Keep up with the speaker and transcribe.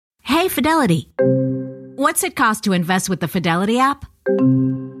Hey, Fidelity. What's it cost to invest with the Fidelity app?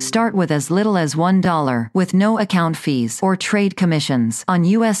 Start with as little as $1 with no account fees or trade commissions on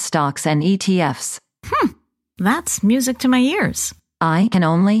U.S. stocks and ETFs. That's music to my ears. I can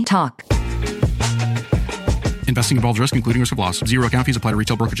only talk. Investing involves risk, including risk of loss. Zero account fees apply to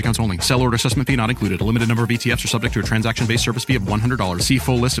retail brokerage accounts only. Sell order assessment fee not included. A limited number of ETFs are subject to a transaction-based service fee of $100. See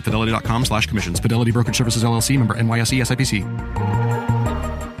full list at fidelity.com/commissions. Fidelity Brokerage Services, LLC, member NYSE SIPC.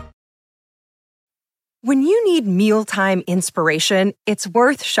 When you need mealtime inspiration, it's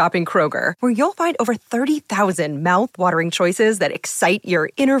worth shopping Kroger, where you'll find over 30,000 mouth-watering choices that excite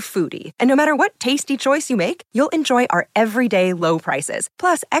your inner foodie. And no matter what tasty choice you make, you'll enjoy our everyday low prices,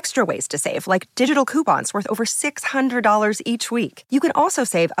 plus extra ways to save, like digital coupons worth over $600 each week. You can also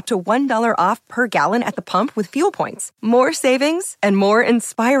save up to $1 off per gallon at the pump with fuel points. More savings and more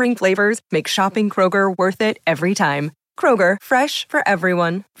inspiring flavors make shopping Kroger worth it every time. Kroger, fresh for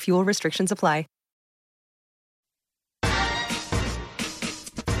everyone. Fuel restrictions apply.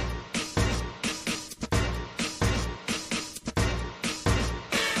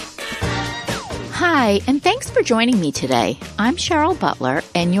 Hi, and thanks for joining me today. I'm Cheryl Butler,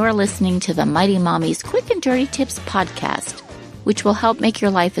 and you're listening to the Mighty Mommy's Quick and Dirty Tips podcast, which will help make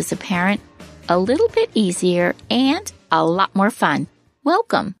your life as a parent a little bit easier and a lot more fun.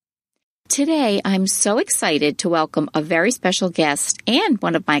 Welcome. Today, I'm so excited to welcome a very special guest and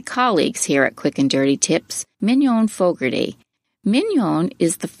one of my colleagues here at Quick and Dirty Tips, Mignon Fogarty. Mignon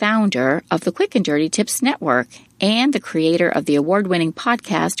is the founder of the Quick and Dirty Tips Network and the creator of the award-winning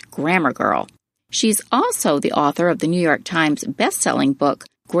podcast Grammar Girl. She's also the author of the New York Times best-selling book,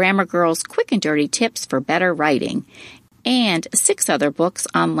 Grammar Girl's Quick and Dirty Tips for Better Writing, and 6 other books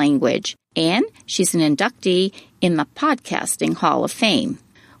on language. And she's an inductee in the Podcasting Hall of Fame.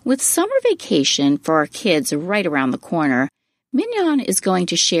 With summer vacation for our kids right around the corner, Mignon is going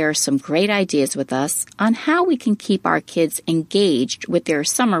to share some great ideas with us on how we can keep our kids engaged with their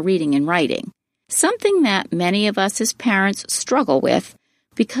summer reading and writing, something that many of us as parents struggle with,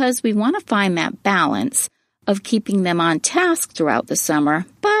 because we want to find that balance of keeping them on task throughout the summer,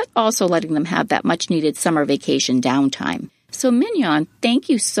 but also letting them have that much-needed summer vacation downtime. So, Mignon, thank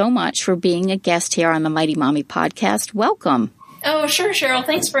you so much for being a guest here on the Mighty Mommy podcast. Welcome. Oh, sure, Cheryl.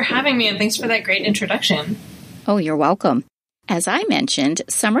 Thanks for having me, and thanks for that great introduction. Oh, you're welcome. As I mentioned,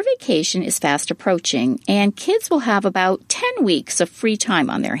 summer vacation is fast approaching, and kids will have about 10 weeks of free time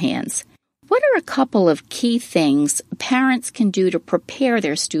on their hands. What are a couple of key things parents can do to prepare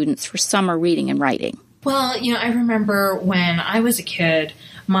their students for summer reading and writing? Well, I remember when I was a kid,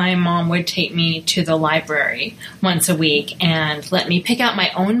 my mom would take me to the library once a week and let me pick out my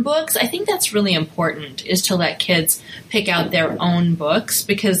own books. I think that's really important, is to let kids pick out their own books,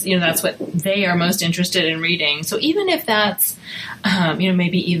 because, that's what they are most interested in reading. So even if that's,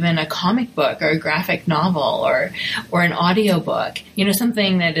 maybe even a comic book or a graphic novel or an audiobook,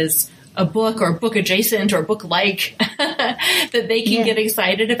 something that is a book or book adjacent or book like that they can get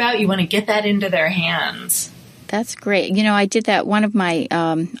excited about, you want to get that into their hands. That's great. I did that. One of my,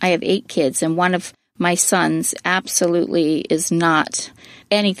 I have 8 kids, and one of my sons absolutely is not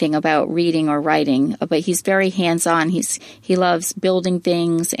anything about reading or writing, but he's very hands-on. He loves building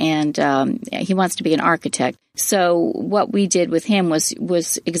things, and he wants to be an architect. So what we did with him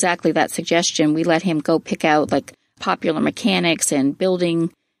was exactly that suggestion. We let him go pick out like Popular Mechanics and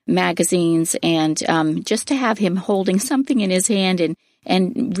building magazines, and just to have him holding something in his hand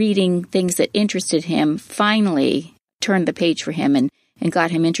and reading things that interested him finally turned the page for him and got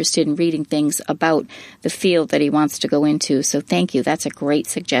him interested in reading things about the field that he wants to go into. So thank you. That's a great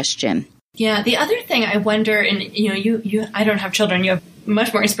suggestion. Yeah. The other thing I wonder, and you I don't have children. You have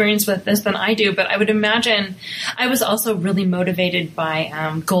much more experience with this than I do, but I would imagine I was also really motivated by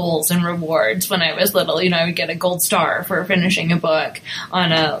goals and rewards when I was little. I would get a gold star for finishing a book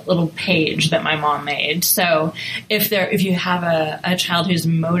on a little page that my mom made. So if you have a child who's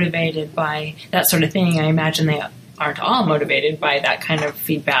motivated by that sort of thing, I imagine they aren't all motivated by that kind of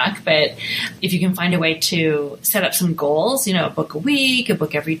feedback. But if you can find a way to set up some goals, a book a week, a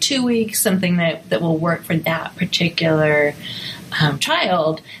book every 2 weeks, something that will work for that particular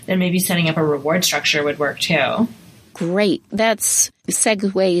child, then maybe setting up a reward structure would work too. Great. That's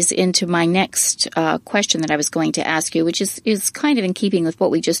segues into my next question that I was going to ask you, which is kind of in keeping with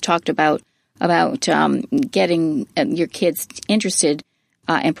what we just talked about getting your kids interested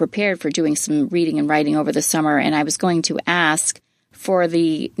and prepared for doing some reading and writing over the summer. And I was going to ask for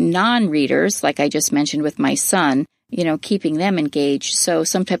the non-readers, like I just mentioned with my son, keeping them engaged. So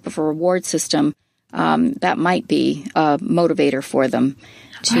some type of a reward system that might be a motivator for them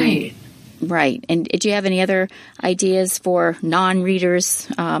to Right. And do you have any other ideas for non-readers?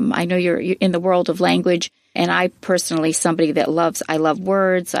 I know you're in the world of language, and I personally, somebody that I love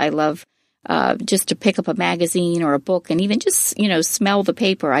words. I love just to pick up a magazine or a book and even just, smell the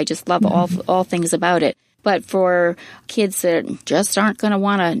paper. I just love all things about it. But for kids that just aren't going to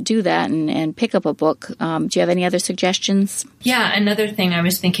want to do that and pick up a book, do you have any other suggestions? Yeah, another thing I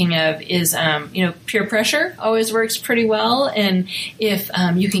was thinking of is, peer pressure always works pretty well. And if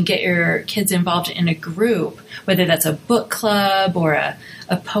you can get your kids involved in a group, whether that's a book club or a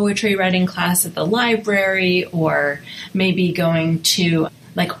poetry writing class at the library, or maybe going to,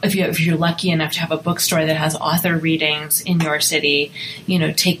 like, if you're lucky enough to have a bookstore that has author readings in your city,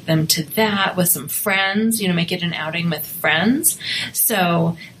 take them to that with some friends, make it an outing with friends,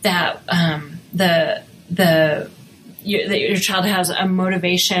 so that your child has a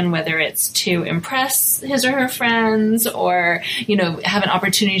motivation, whether it's to impress his or her friends or, have an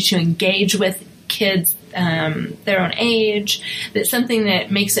opportunity to engage with kids their own age, that something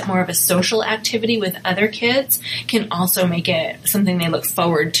that makes it more of a social activity with other kids can also make it something they look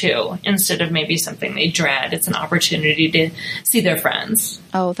forward to instead of maybe something they dread. It's an opportunity to see their friends.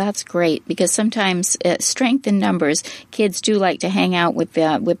 Oh, that's great, because sometimes strength in numbers, kids do like to hang out with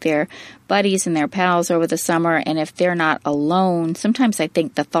their buddies and their pals over the summer, and if they're not alone, sometimes I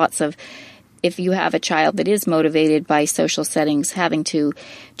think the thoughts of, if you have a child that is motivated by social settings, having to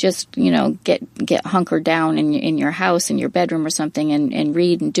just, get hunkered down in your house, in your bedroom or something and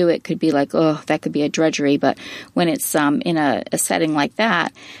read and do it could be like, oh, that could be a drudgery. But when it's in a setting like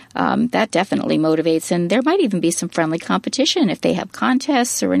that, that definitely motivates. And there might even be some friendly competition if they have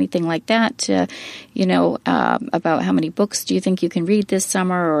contests or anything like that, about how many books do you think you can read this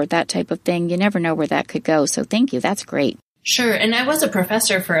summer or that type of thing. You never know where that could go. So thank you. That's great. Sure. And I was a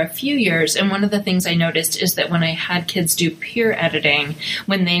professor for a few years. And one of the things I noticed is that when I had kids do peer editing,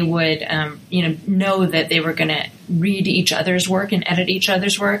 when they would, know that they were going to read each other's work and edit each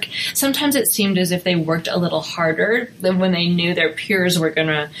other's work, sometimes it seemed as if they worked a little harder than when they knew their peers were going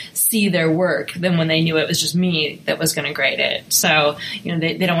to see their work than when they knew it was just me that was going to grade it. So,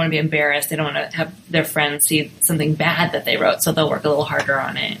 they don't want to be embarrassed. They don't want to have their friends see something bad that they wrote. So they'll work a little harder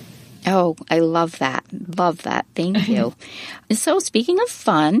on it. Oh, I love that. Love that. Thank you. So speaking of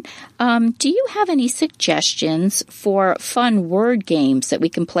fun, do you have any suggestions for fun word games that we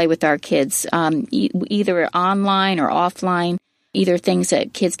can play with our kids, either online or offline, either things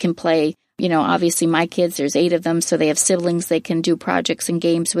that kids can play? Obviously my kids, there's 8 of them, so they have siblings they can do projects and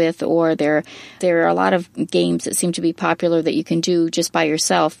games with, or there are a lot of games that seem to be popular that you can do just by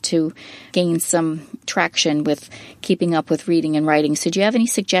yourself to gain some traction with keeping up with reading and writing. So do you have any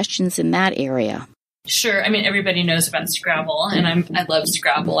suggestions in that area? Sure. I mean, everybody knows about Scrabble, and I love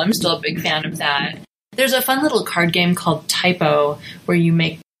Scrabble. I'm still a big fan of that. There's a fun little card game called Typo where you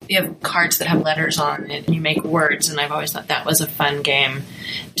have cards that have letters on it and you make words, and I've always thought that was a fun game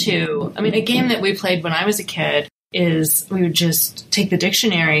too. I mean, a game that we played when I was a kid is we would just take the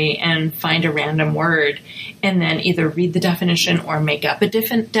dictionary and find a random word and then either read the definition or make up a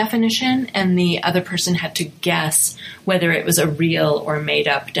different definition, and the other person had to guess whether it was a real or made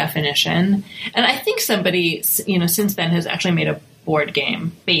up definition. And I think somebody, since then has actually made a board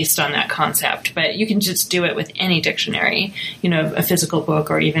game based on that concept, but you can just do it with any dictionary, a physical book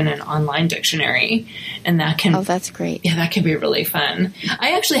or even an online dictionary. And that can... Oh, that's great. Yeah, that can be really fun.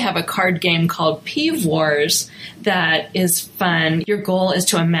 I actually have a card game called Peeve Wars that is fun. Your goal is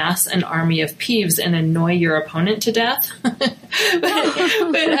to amass an army of peeves and annoy your opponent to death. but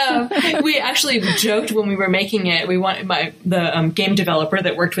we actually joked when we were making it. We wanted the game developer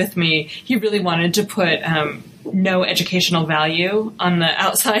that worked with me, he really wanted to put no educational value on the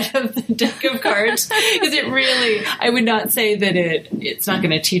outside of the deck of cards, because it really, I would not say that it's not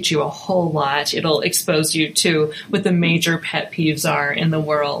going to teach you a whole lot. It'll expose you to what the major pet peeves are in the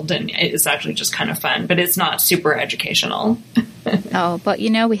world, and it's actually just kind of fun, but it's not super educational. Oh, but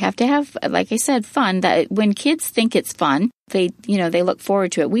we have to have, like I said, fun. That when kids think it's fun, they look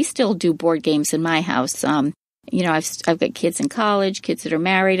forward to it. We still do board games in my house. I've got kids in college, kids that are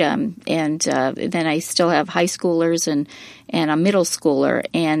married, and then I still have high schoolers and a middle schooler,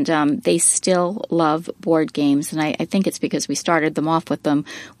 and they still love board games. And I think it's because we started them off with them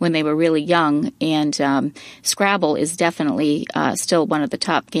when they were really young. And Scrabble is definitely still one of the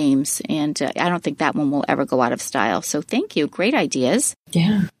top games, and I don't think that one will ever go out of style. So thank you. Great ideas.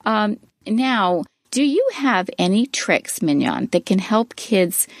 Yeah. Now, do you have any tricks, Mignon, that can help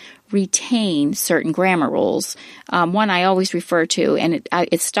kids retain certain grammar rules? One I always refer to, and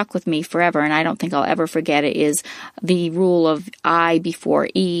it stuck with me forever, and I don't think I'll ever forget it, is the rule of I before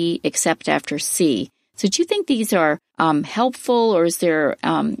E except after C. So do you think these are helpful, or is there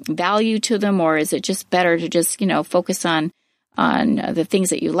value to them, or is it just better to just, focus on the things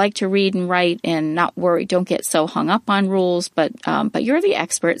that you like to read and write and not worry, don't get so hung up on rules, but you're the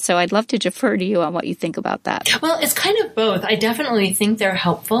expert, so I'd love to defer to you on what you think about that. Well, it's kind of both. I definitely think they're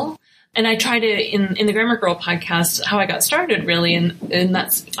helpful. And I try to, in the Grammar Girl podcast, how I got started really, and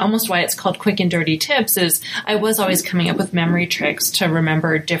that's almost why it's called Quick and Dirty Tips, is I was always coming up with memory tricks to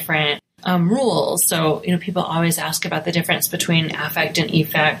remember different rules. So, people always ask about the difference between affect and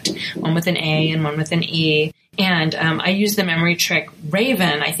effect, one with an A and one with an E. And I use the memory trick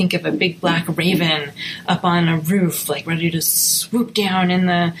raven. I think of a big black raven up on a roof, like ready to swoop down in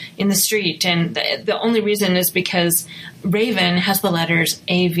the street. And the only reason is because raven has the letters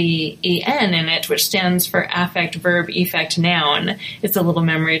AVEN in it, which stands for affect, verb, effect, noun. It's a little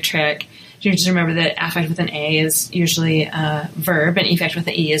memory trick. You just remember that affect with an A is usually a verb and effect with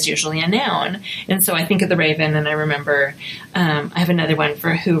an E is usually a noun. And so I think of the raven and I remember, I have another one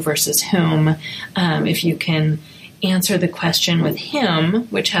for who versus whom. If you can answer the question with him,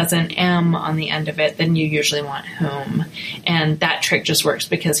 which has an M on the end of it, then you usually want whom. And that trick just works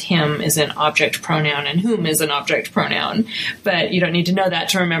because him is an object pronoun and whom is an object pronoun. But you don't need to know that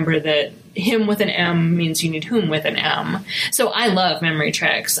to remember that him with an M means you need whom with an M. So I love memory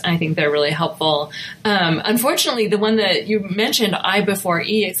tricks. I think they're really helpful. Unfortunately, the one that you mentioned, I before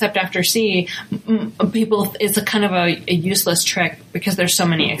E except after C, it's a kind of a useless trick because there's so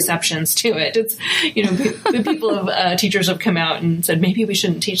many exceptions to it. It's, teachers have come out and said, maybe we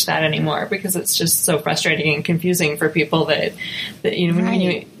shouldn't teach that anymore because it's just so frustrating and confusing for people that when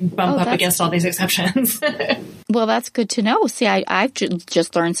you bump up against all these exceptions. Well, that's good to know. See, I've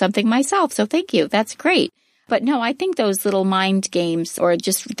just learned something myself, so thank you. That's great. But no, I think those little mind games or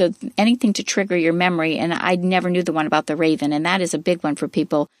just anything to trigger your memory, and I never knew the one about the raven, and that is a big one for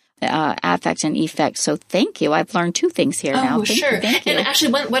people, affect and effect. So thank you. I've learned two things here now. Oh, sure. Thank you. And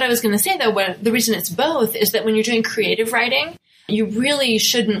actually, what I was going to say, though, the reason it's both is that when you're doing creative writing, you really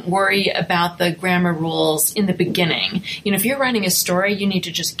shouldn't worry about the grammar rules in the beginning. If you're writing a story, you need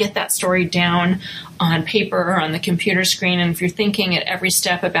to just get that story down on paper or on the computer screen. And if you're thinking at every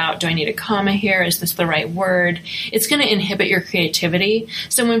step about, do I need a comma here? Is this the right word? It's going to inhibit your creativity.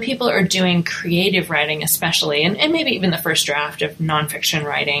 So when people are doing creative writing, especially, and maybe even the first draft of nonfiction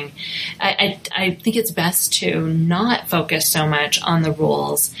writing, I think it's best to not focus so much on the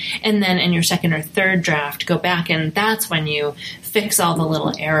rules. And then in your second or third draft, go back, and that's when you fix all the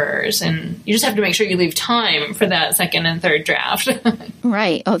little errors, and you just have to make sure you leave time for that second and third draft.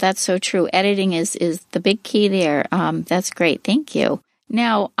 Right. Oh, that's so true. Editing is the big key there. That's great. Thank you.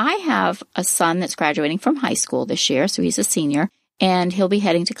 Now, I have a son that's graduating from high school this year, so he's a senior, and he'll be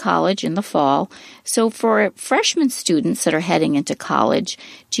heading to college in the fall. So for freshman students that are heading into college,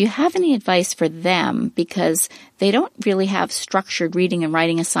 do you have any advice for them? Because they don't really have structured reading and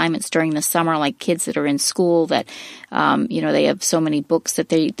writing assignments during the summer like kids that are in school that, they have so many books that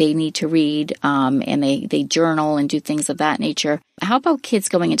they need to read, and they journal and do things of that nature. How about kids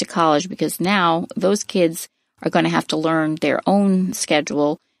going into college? Because now those kids are going to have to learn their own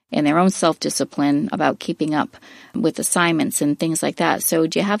schedule and their own self-discipline about keeping up with assignments and things like that. So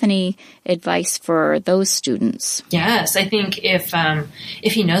do you have any advice for those students? Yes, I think if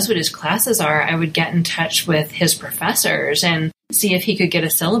he knows what his classes are, I would get in touch with his professors and see if he could get a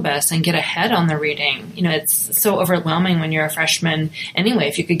syllabus and get ahead on the reading. It's so overwhelming when you're a freshman anyway.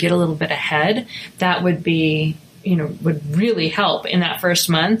 If you could get a little bit ahead, that would be would really help in that first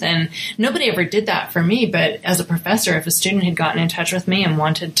month. And nobody ever did that for me. But as a professor, if a student had gotten in touch with me and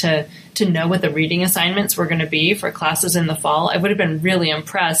wanted to know what the reading assignments were going to be for classes in the fall, I would have been really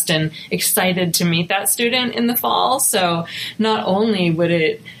impressed and excited to meet that student in the fall. So not only would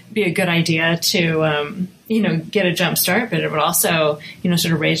it be a good idea to, get a jump start, but it would also, sort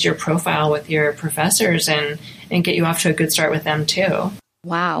of raise your profile with your professors and get you off to a good start with them too.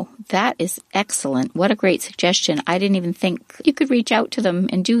 Wow, that is excellent. What a great suggestion. I didn't even think you could reach out to them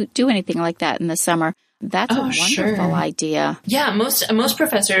and do anything like that in the summer. That's a wonderful idea. Yeah, most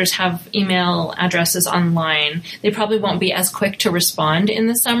professors have email addresses online. They probably won't be as quick to respond in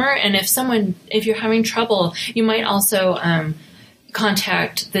the summer. And if you're having trouble, you might also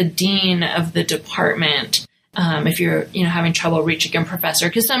contact the dean of the department. If you're, having trouble reaching a professor,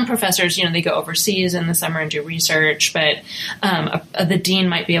 because some professors, they go overseas in the summer and do research, but the dean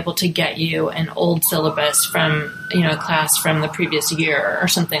might be able to get you an old syllabus from, a class from the previous year or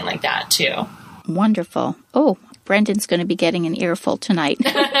something like that too. Wonderful. Oh, Brendan's going to be getting an earful tonight.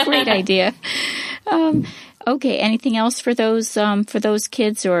 Great idea. Okay. Anything else for those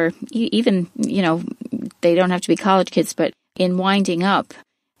kids, or even, they don't have to be college kids, but in winding up,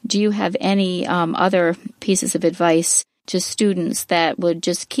 do you have any other pieces of advice to students that would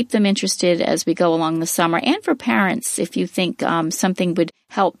just keep them interested as we go along the summer? And for parents, if you think something would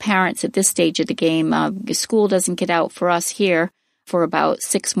help parents at this stage of the game. School doesn't get out for us here for about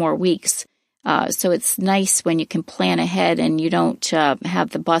 6 more weeks. So it's nice when you can plan ahead and you don't have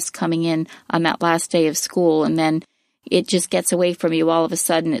the bus coming in on that last day of school, and then it just gets away from you. All of a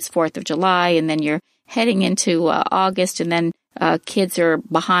sudden it's 4th of July, and then you're heading into August, and then kids are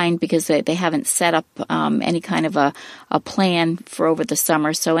behind because they haven't set up any kind of a plan for over the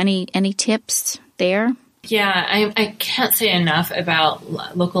summer. So any tips there? Yeah, I can't say enough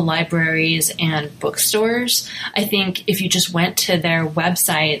about local libraries and bookstores. I think if you just went to their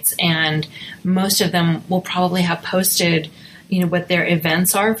websites, and most of them will probably have posted, what their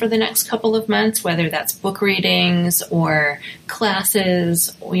events are for the next couple of months, whether that's book readings or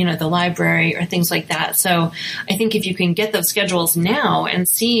classes, the library or things like that. So I think if you can get those schedules now and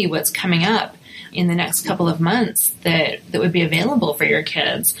see what's coming up in the next couple of months that would be available for your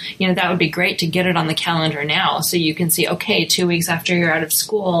kids, that would be great to get it on the calendar now. So you can see, okay, 2 weeks after you're out of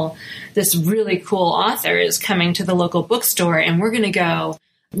school, this really cool author is coming to the local bookstore and we're going to go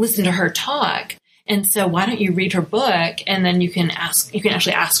listen to her talk. And so why don't you read her book, and then you can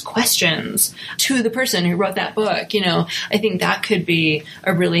actually ask questions to the person who wrote that book. I think that could be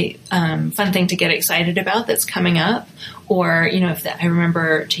a really fun thing to get excited about that's coming up. Or, I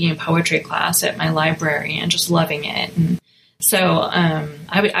remember taking a poetry class at my library and just loving it. And so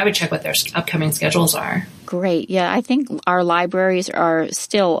I would check what their upcoming schedules are. Great. Yeah, I think our libraries are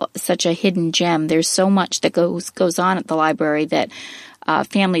still such a hidden gem. There's so much that goes on at the library that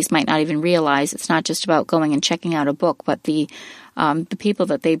families might not even realize. It's not just about going and checking out a book, but the people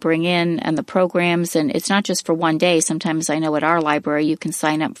that they bring in and the programs. And it's not just for one day. Sometimes I know at our library you can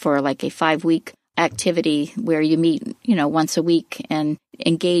sign up for like a 5-week activity where you meet, once a week and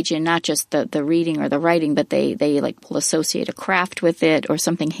engage in not just the reading or the writing, but they will associate a craft with it or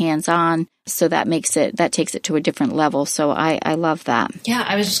something hands-on. So that takes it to a different level. So I love that. Yeah,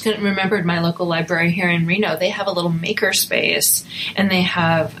 I was just remembered my local library here in Reno. They have a little maker space, and they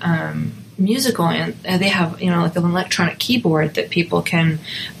have musical, and they have like an electronic keyboard that people can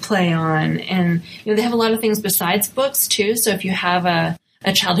play on, and they have a lot of things besides books too. So if you have a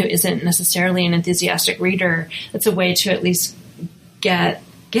child who isn't necessarily an enthusiastic reader, it's a way to at least get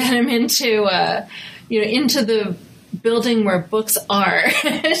him into into the building where books are.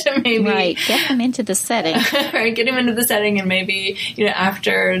 Maybe, right, get them into the setting. Right, get them into the setting, and maybe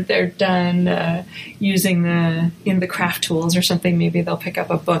after they're done using the craft tools or something, maybe they'll pick up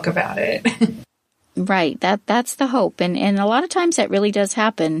a book about it. Right. That's the hope. And a lot of times that really does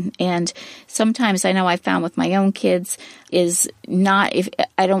happen. And sometimes I know I found with my own kids is not, if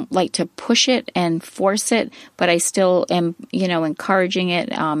I don't like to push it and force it, but I still am, encouraging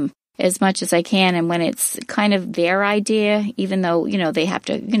it, as much as I can. And when it's kind of their idea, even though, they have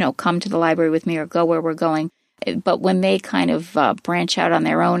to, come to the library with me or go where we're going. But when they kind of branch out on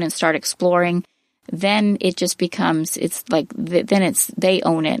their own and start exploring, then it just becomes, they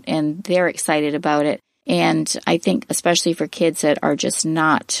own it and they're excited about it. And I think especially for kids that are just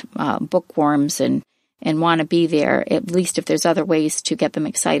not bookworms and want to be there, at least if there's other ways to get them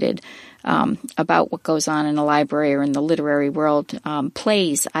excited about what goes on in a library or in the literary world.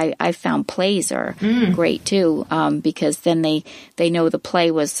 Plays, I found plays are great too, because then they know the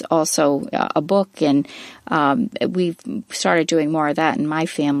play was also a book, and we've started doing more of that in my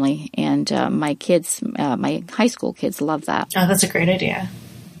family, and my kids, my high school kids love that. Oh, that's a great idea.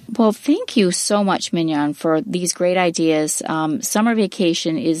 Well, thank you so much, Mignon, for these great ideas. Summer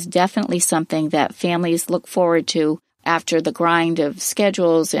vacation is definitely something that families look forward to after the grind of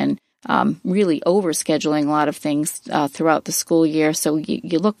schedules and really overscheduling a lot of things throughout the school year. So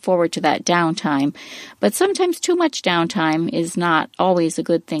you look forward to that downtime. But sometimes too much downtime is not always a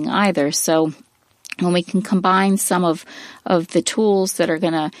good thing either. So when we can combine some of the tools that are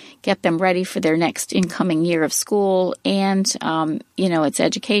going to get them ready for their next incoming year of school, and, it's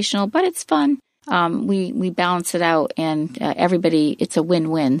educational, but it's fun. We balance it out, and everybody, it's a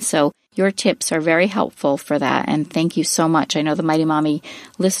win-win. So your tips are very helpful for that, and thank you so much. I know the Mighty Mommy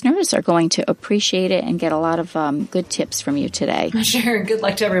listeners are going to appreciate it and get a lot of good tips from you today. Sure. Good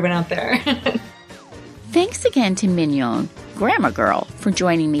luck to everyone out there. Thanks again to Mignon, Grammar Girl, for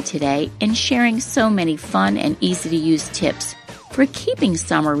joining me today and sharing so many fun and easy-to-use tips for keeping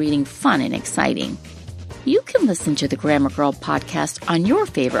summer reading fun and exciting. You can listen to the Grammar Girl podcast on your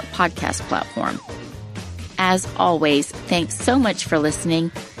favorite podcast platform. As always, thanks so much for listening,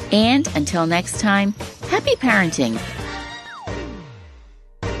 and until next time, happy parenting!